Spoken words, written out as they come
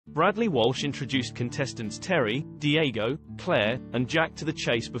Bradley Walsh introduced contestants Terri, Diego, Claire, and Jack to the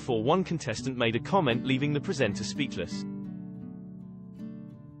chase before one contestant made a comment leaving the presenter speechless.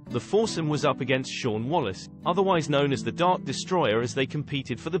 The foursome was up against Shaun Wallace, otherwise known as the Dark Destroyer, as they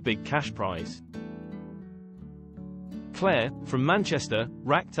competed for the big cash prize. Claire, from Manchester,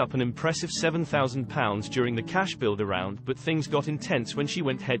 racked up an impressive £7,000 during the cash builder round, but things got intense when she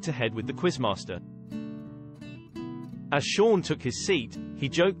went head-to-head with the quizmaster. As Shaun took his seat, he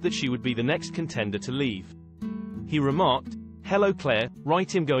joked that she would be the next contender to leave. He remarked, "Hello Claire,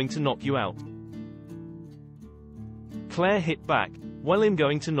 right, I'm going to knock you out." Claire hit back, "Well, I'm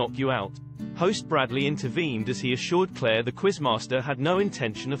going to knock you out." Host Bradley intervened as he assured Claire the quizmaster had no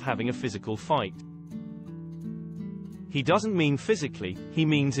intention of having a physical fight. "He doesn't mean physically, he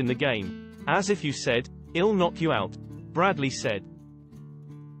means in the game. As if you said, 'I'll knock you out,'" Bradley said.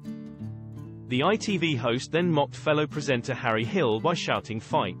 The ITV host then mocked fellow presenter Harry Hill by shouting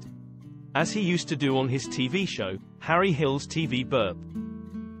 "Fight," as he used to do on his TV show, Harry Hill's TV Burp.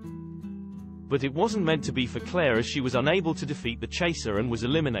 But it wasn't meant to be for Claire, as she was unable to defeat the chaser and was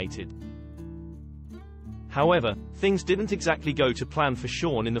eliminated. However, things didn't exactly go to plan for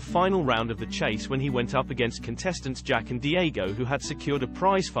Shaun in the final round of the chase when he went up against contestants Jack and Diego, who had secured a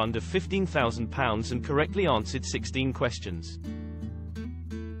prize fund of £15,000 and correctly answered 16 questions.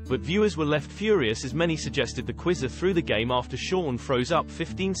 But viewers were left furious, as many suggested the quizzer threw the game after Shaun froze up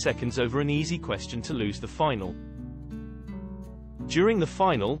 15 seconds over an easy question to lose the final. During the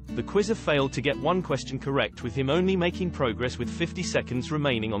final, the quizzer failed to get one question correct, with him only making progress with 50 seconds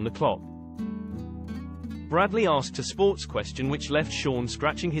remaining on the clock. Bradley asked a sports question which left Shaun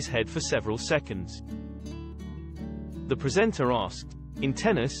scratching his head for several seconds. The presenter asked, "In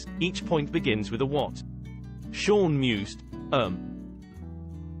tennis, each point begins with a what?" Shaun mused,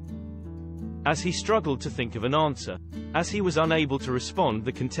 as he struggled to think of an answer. As he was unable to respond,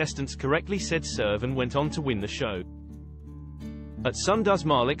 the contestants correctly said serve and went on to win the show. At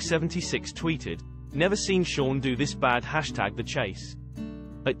Sunduzmalik76 tweeted, "Never seen Shaun do this bad, #the chase."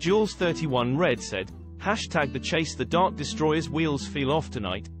 At Jules31 Red said, "The chase, the Dark Destroyer's wheels feel off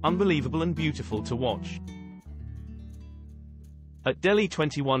tonight, unbelievable and beautiful to watch." At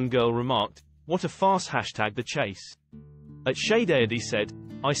Delhi21 Girl remarked, "What a farce, #the chase." At Shadeady said,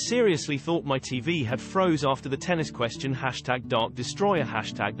 "I seriously thought my TV had froze after the tennis question, #Dark Destroyer,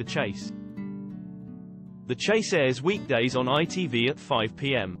 #the chase." The chase airs weekdays on ITV at 5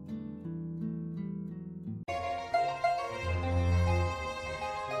 p.m.